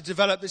don't need to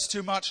develop this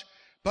too much,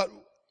 but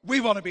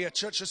we want to be a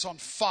church that's on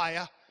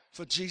fire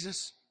for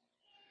Jesus,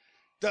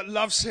 that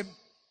loves him.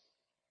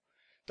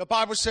 The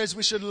Bible says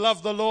we should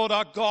love the Lord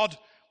our God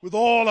with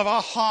all of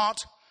our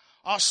heart,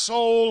 our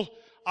soul,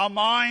 our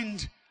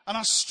mind, and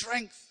our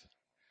strength.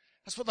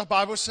 That's what the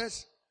Bible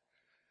says.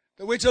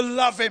 That we're to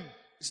love him.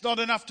 It's not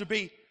enough to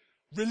be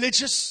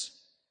religious.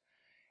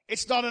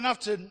 It's not enough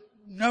to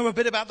know a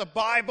bit about the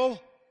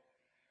Bible.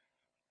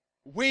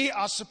 We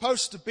are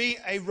supposed to be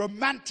a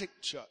romantic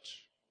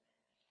church.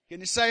 Can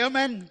you say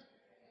amen?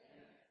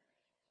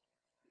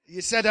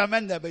 You said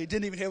amen there, but you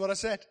didn't even hear what I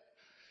said.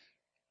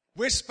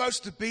 We're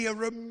supposed to be a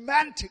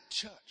romantic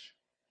church,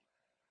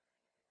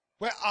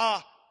 where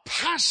our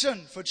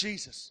passion for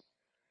Jesus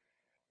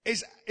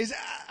is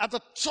at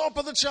the top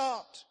of the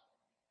chart,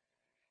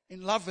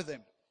 in love with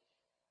him.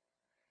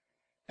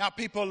 Now,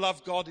 people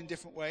love God in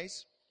different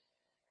ways.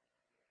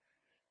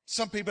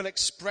 Some people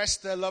express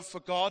their love for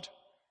God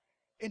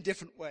in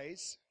different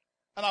ways.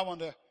 And I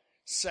want to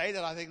say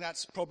that I think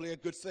that's probably a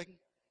good thing.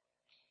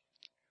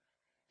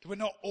 We're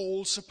not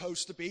all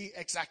supposed to be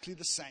exactly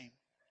the same.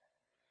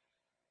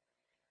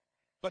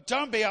 But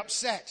don't be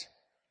upset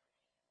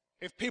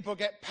if people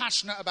get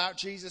passionate about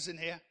Jesus in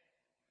here.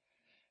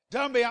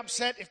 Don't be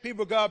upset if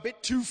people go a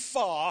bit too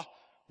far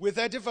with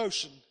their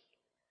devotion,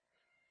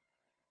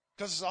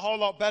 because it's a whole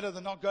lot better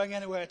than not going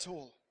anywhere at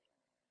all.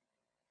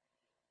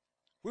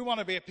 We want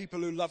to be a people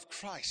who love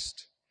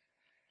Christ.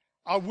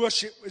 Our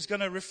worship is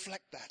going to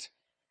reflect that.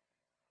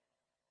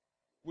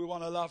 We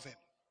want to love him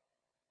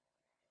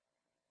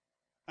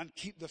and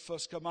keep the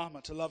first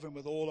commandment, to love him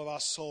with all of our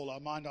soul, our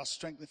mind, our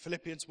strength. In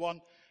Philippians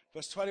 1,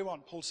 verse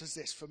 21, Paul says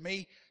this: for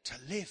me to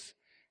live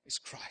is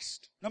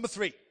Christ. Number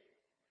 3,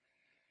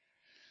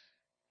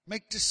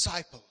 make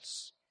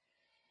disciples.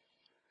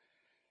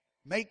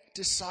 Make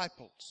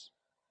disciples.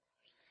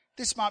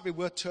 This might be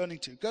worth turning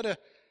to. Go to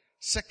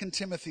 2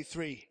 Timothy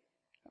 3.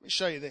 Let me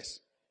show you this.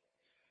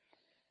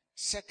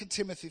 2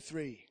 Timothy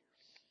 3.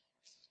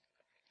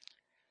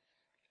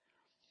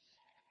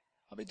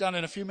 I'll be done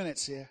in a few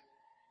minutes here.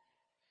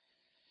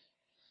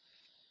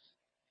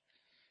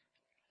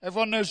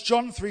 Everyone knows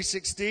John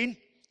 3:16.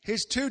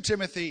 Here's 2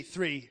 Timothy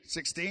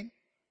 3:16.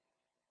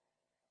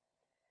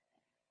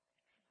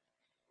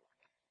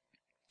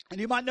 And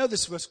you might know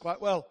this verse quite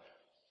well.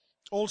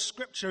 All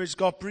scripture is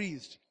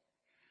God-breathed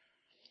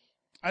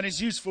and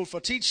is useful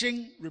for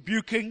teaching,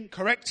 rebuking,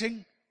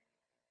 correcting,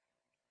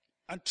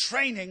 and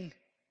training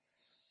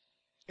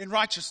in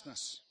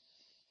righteousness,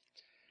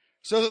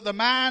 so that the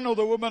man or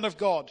the woman of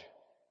God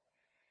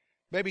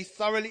may be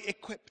thoroughly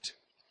equipped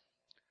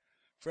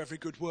for every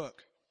good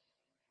work.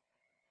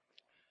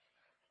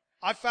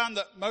 I found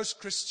that most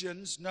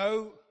Christians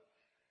know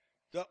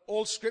that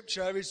all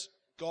scripture is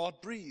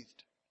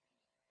God-breathed.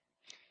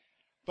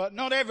 But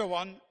not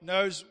everyone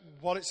knows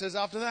what it says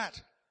after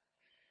that,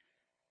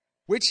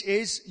 which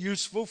is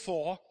useful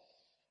for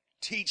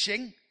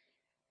teaching,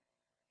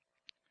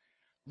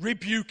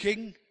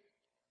 rebuking,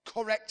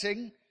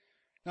 correcting.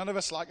 None of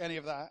us like any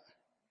of that.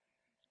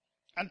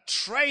 And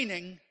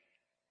training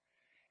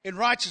in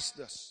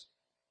righteousness.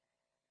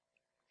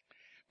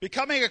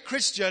 Becoming a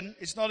Christian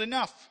is not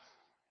enough,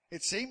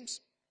 it seems.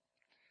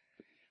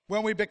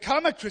 When we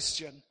become a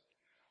Christian,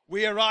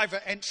 we arrive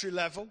at entry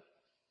level.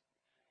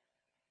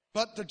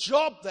 But the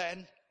job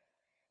then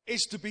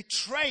is to be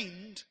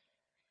trained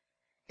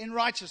in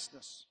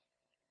righteousness,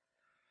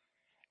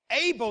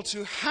 able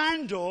to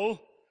handle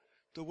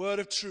the word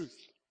of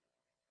truth.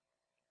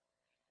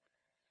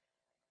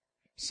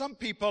 Some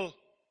people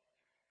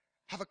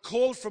have a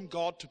call from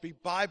God to be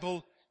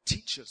Bible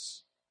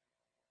teachers.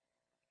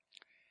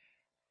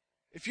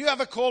 If you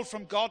have a call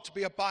from God to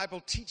be a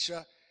Bible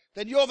teacher,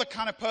 then you're the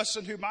kind of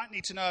person who might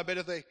need to know a bit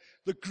of the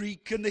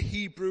Greek and the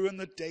Hebrew and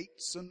the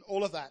dates and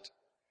all of that.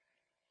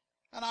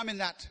 And I'm in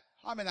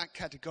that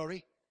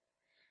category.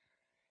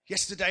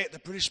 Yesterday at the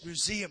British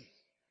Museum,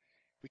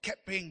 we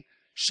kept being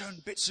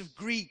shown bits of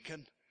Greek,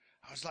 and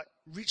I was like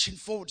reaching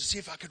forward to see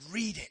if I could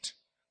read it.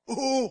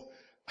 Oh,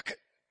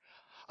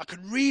 I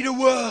could read a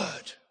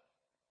word.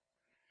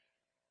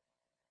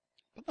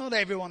 But not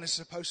everyone is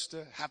supposed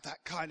to have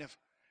that kind of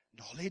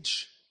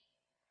knowledge.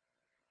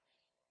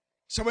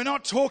 So we're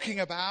not talking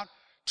about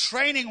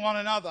training one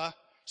another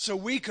so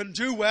we can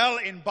do well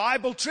in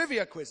Bible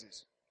trivia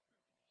quizzes.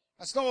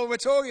 That's not what we're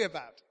talking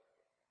about.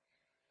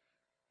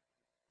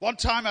 One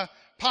time a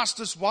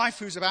pastor's wife,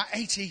 who's about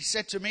 80,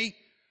 said to me,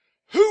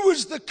 "Who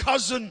was the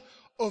cousin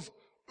of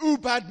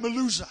Ubad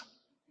Meluza?"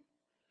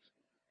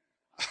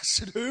 I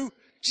said, "Who?"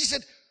 She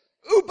said,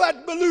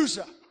 "Ubad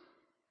Meluza.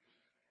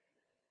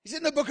 He's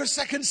in the book of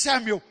 2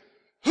 Samuel.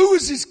 Who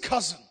was his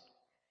cousin?"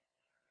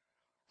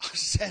 I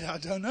said, "I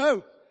don't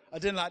know." I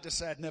didn't like to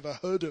say I'd never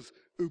heard of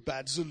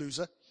Ubad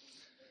Meluza.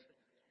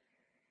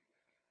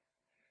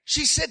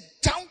 She said,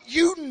 "Don't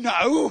you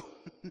know?"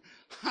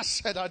 I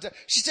said, "I don't."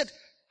 She said,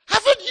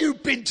 "Haven't you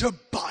been to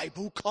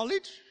Bible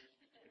college?"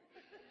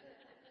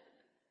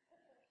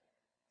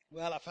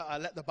 Well, I felt I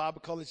let the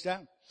Bible college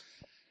down.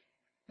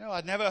 No,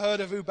 I'd never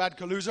heard of Ubad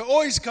Meluza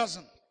or his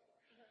cousin.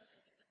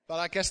 But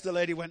I guess the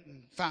lady went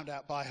and found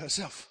out by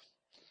herself.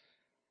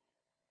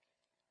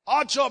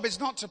 Our job is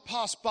not to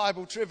pass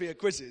Bible trivia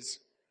quizzes.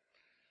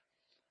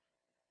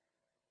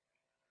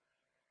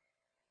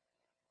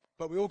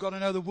 But we all got to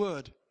know the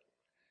word.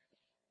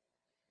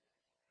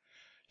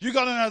 You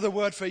got to know the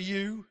word for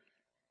you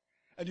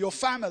and your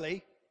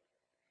family.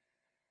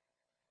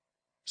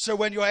 So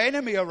when your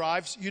enemy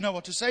arrives, you know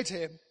what to say to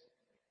him.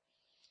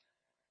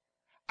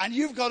 And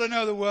you've got to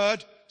know the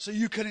word so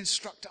you can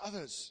instruct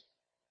others.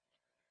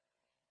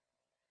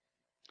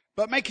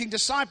 But making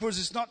disciples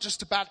is not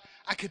just about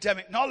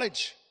academic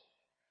knowledge.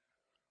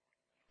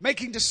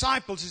 Making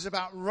disciples is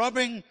about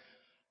rubbing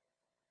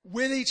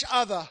with each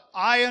other,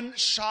 iron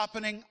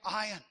sharpening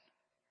iron.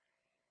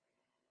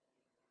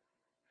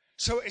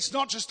 So it's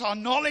not just our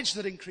knowledge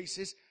that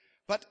increases,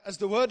 but as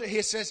the word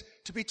here says,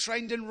 to be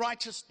trained in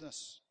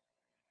righteousness.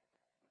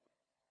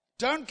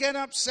 Don't get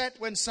upset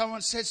when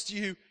someone says to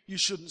you, "You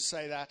shouldn't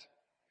say that."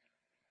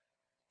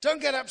 Don't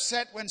get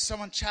upset when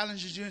someone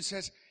challenges you and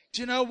says,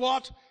 "Do you know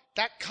what?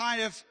 That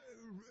kind of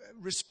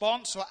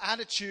response or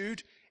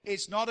attitude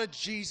is not a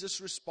Jesus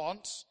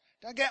response."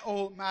 Don't get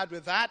all mad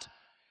with that.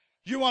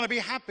 You want to be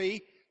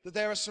happy that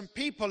there are some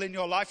people in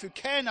your life who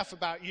care enough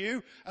about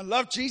you and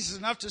love Jesus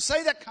enough to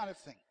say that kind of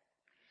thing.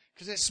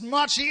 Because it's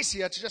much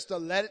easier to just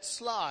let it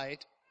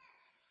slide.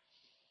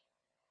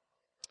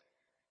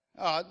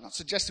 I'm not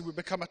suggesting we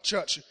become a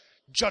church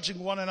judging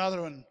one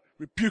another and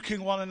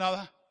rebuking one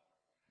another.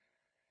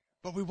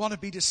 But we want to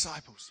be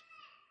disciples.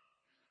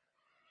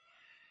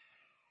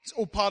 It's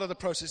all part of the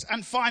process.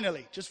 And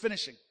finally, just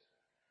finishing,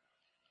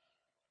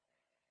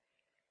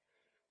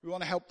 we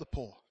want to help the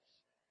poor.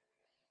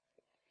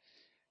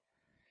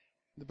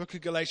 In the book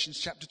of Galatians,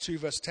 chapter 2,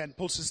 verse 10,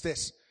 Paul says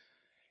this.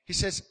 He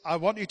says, "I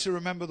want you to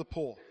remember the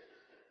poor."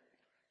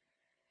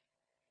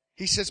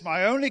 He says,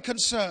 "My only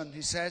concern,"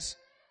 he says,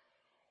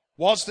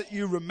 "was that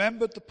you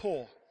remembered the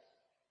poor."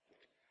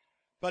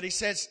 But he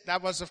says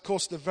that was, of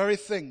course, the very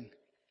thing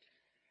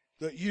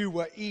that you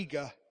were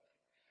eager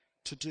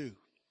to do.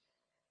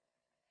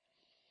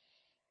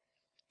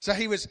 So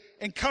he was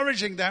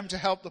encouraging them to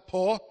help the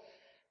poor,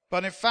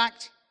 but in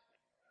fact,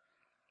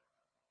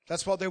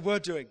 that's what they were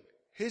doing.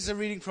 Here's a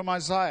reading from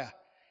Isaiah.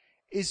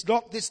 "Is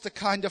not this the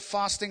kind of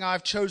fasting I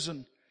have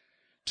chosen,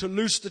 to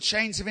loose the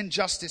chains of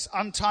injustice,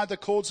 untie the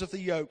cords of the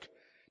yoke,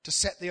 to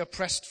set the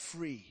oppressed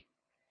free?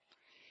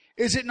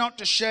 Is it not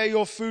to share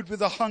your food with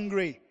the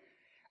hungry,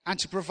 and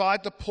to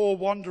provide the poor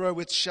wanderer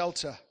with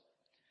shelter?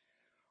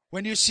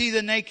 When you see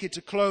the naked,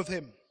 to clothe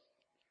him,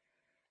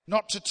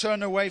 not to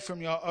turn away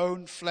from your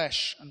own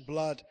flesh and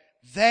blood.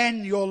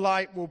 Then your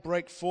light will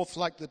break forth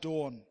like the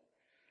dawn,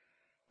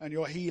 and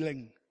your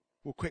healing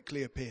will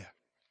quickly appear."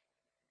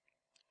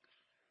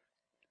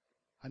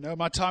 I know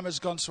my time has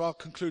gone, so I'll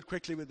conclude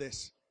quickly with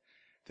this.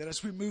 That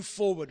as we move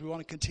forward, we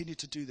want to continue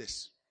to do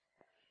this.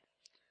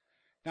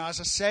 Now, as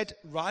I said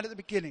right at the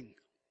beginning,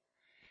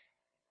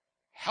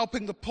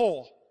 helping the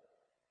poor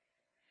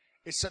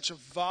is such a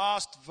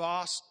vast,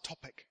 vast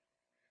topic.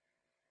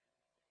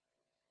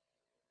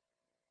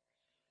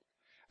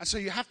 And so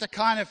you have to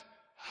kind of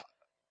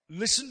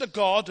listen to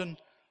God and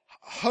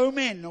home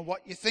in on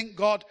what you think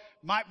God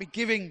might be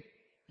giving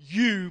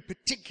you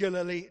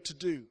particularly to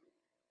do.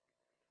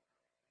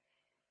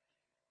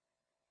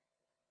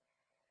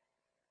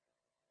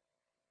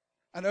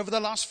 And over the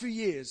last few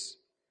years,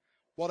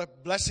 what a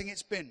blessing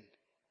it's been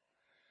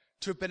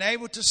to have been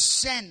able to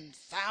send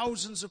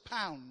thousands of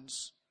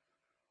pounds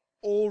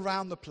all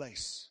around the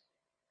place,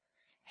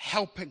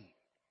 helping,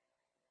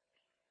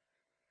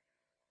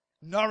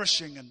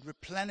 nourishing and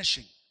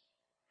replenishing.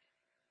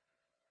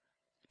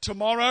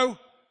 Tomorrow,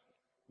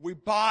 we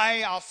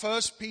buy our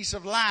first piece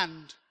of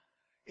land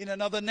in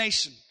another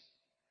nation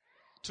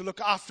to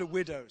look after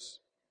widows.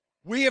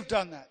 We have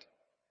done that.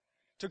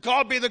 To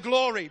God be the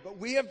glory, but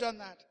we have done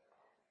that.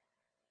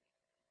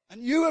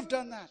 And you have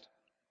done that.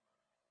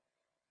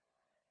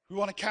 We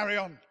want to carry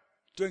on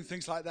doing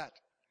things like that.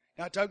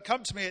 Now, don't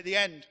come to me at the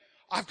end,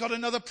 "I've got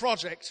another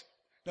project."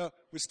 No,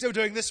 we're still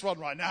doing this one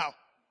right now.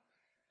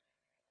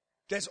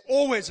 There's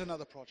always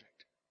another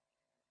project.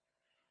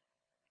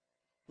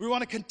 We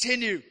want to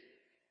continue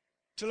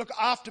to look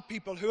after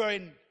people who are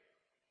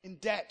in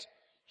debt.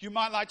 You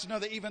might like to know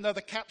that even though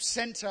the CAP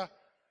Center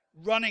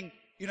running,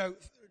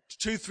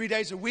 2-3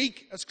 days a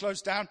week has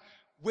closed down,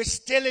 we're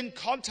still in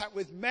contact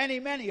with many,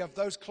 many of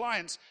those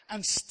clients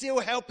and still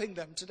helping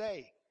them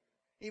today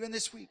Even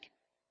this week,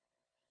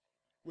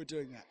 we're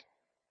doing that.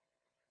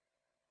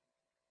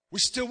 We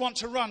still want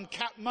to run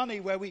Cap Money,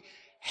 where we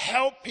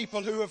help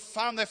people who have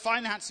found their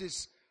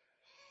finances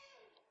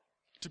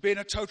to be in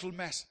a total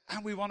mess.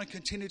 And we want to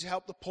continue to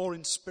help the poor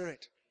in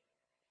spirit.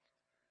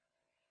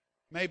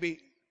 Maybe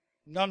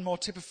none more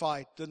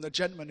typified than the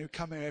gentlemen who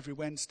come here every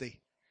Wednesday.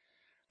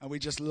 And we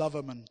just love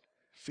them and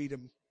feed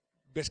them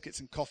biscuits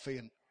and coffee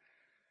and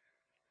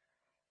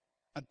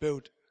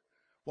build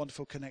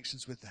wonderful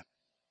connections with them.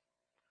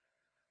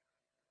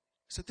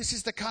 So this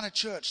is the kind of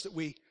church that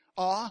we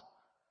are.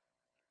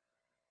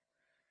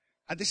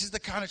 And this is the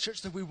kind of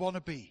church that we want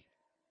to be.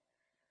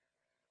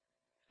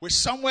 We're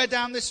somewhere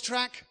down this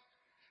track,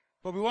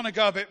 but we want to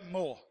go a bit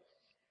more.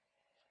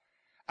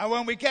 And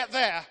when we get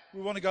there,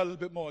 we want to go a little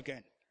bit more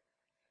again.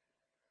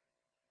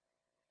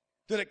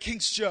 That at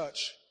King's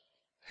Church,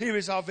 here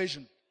is our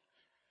vision.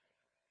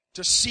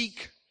 To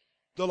seek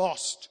the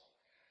lost.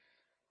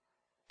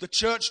 The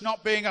church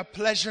not being a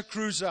pleasure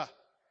cruiser,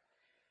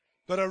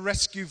 but a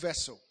rescue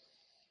vessel.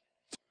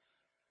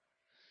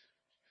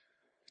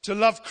 To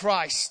love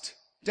Christ,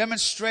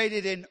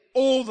 demonstrated in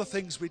all the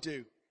things we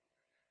do.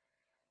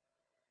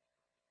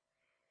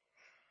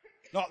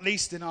 Not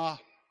least in our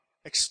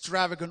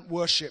extravagant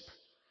worship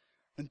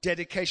and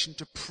dedication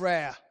to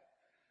prayer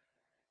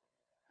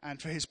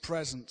and for His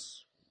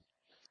presence.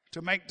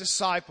 To make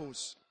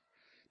disciples,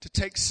 to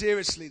take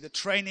seriously the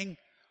training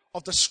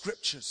of the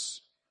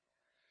Scriptures.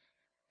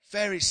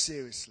 Very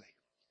seriously.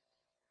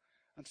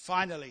 And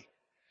finally,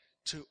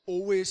 to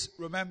always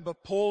remember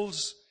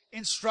Paul's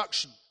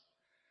instruction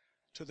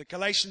to the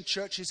Galatian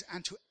churches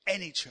and to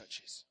any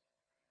churches.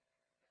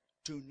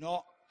 Do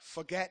not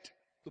forget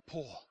the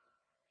poor.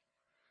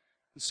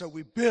 And so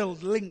we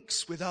build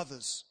links with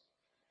others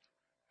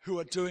who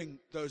are doing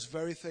those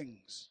very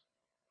things.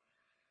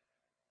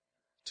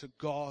 To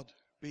God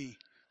be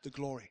the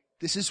glory.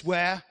 This is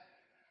where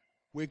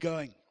we're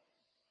going.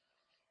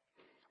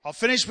 I'll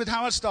finish with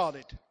how I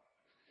started.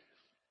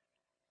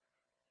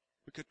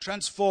 We could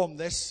transform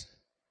this,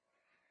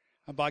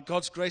 and by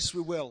God's grace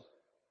we will.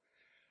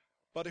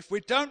 But if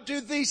we don't do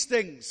these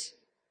things,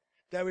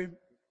 then we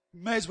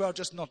may as well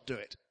just not do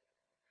it.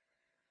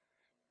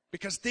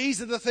 Because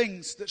these are the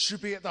things that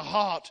should be at the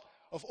heart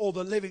of all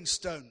the living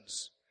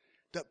stones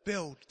that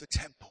build the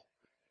temple.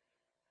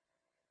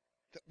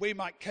 That we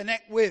might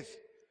connect with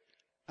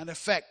and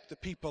affect the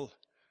people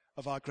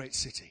of our great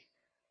city.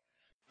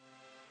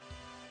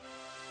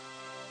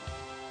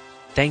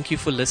 Thank you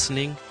for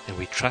listening, and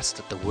we trust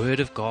that the Word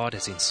of God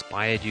has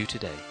inspired you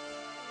today.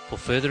 For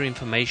further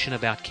information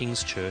about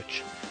King's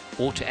Church,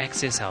 or to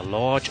access our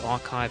large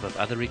archive of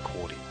other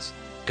recordings,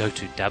 go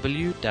to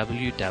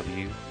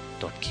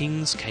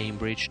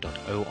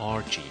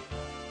www.kingscambridge.org.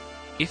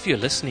 If you're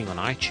listening on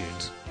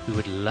iTunes, we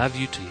would love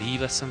you to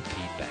leave us some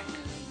feedback.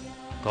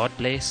 God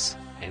bless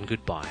and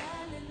goodbye.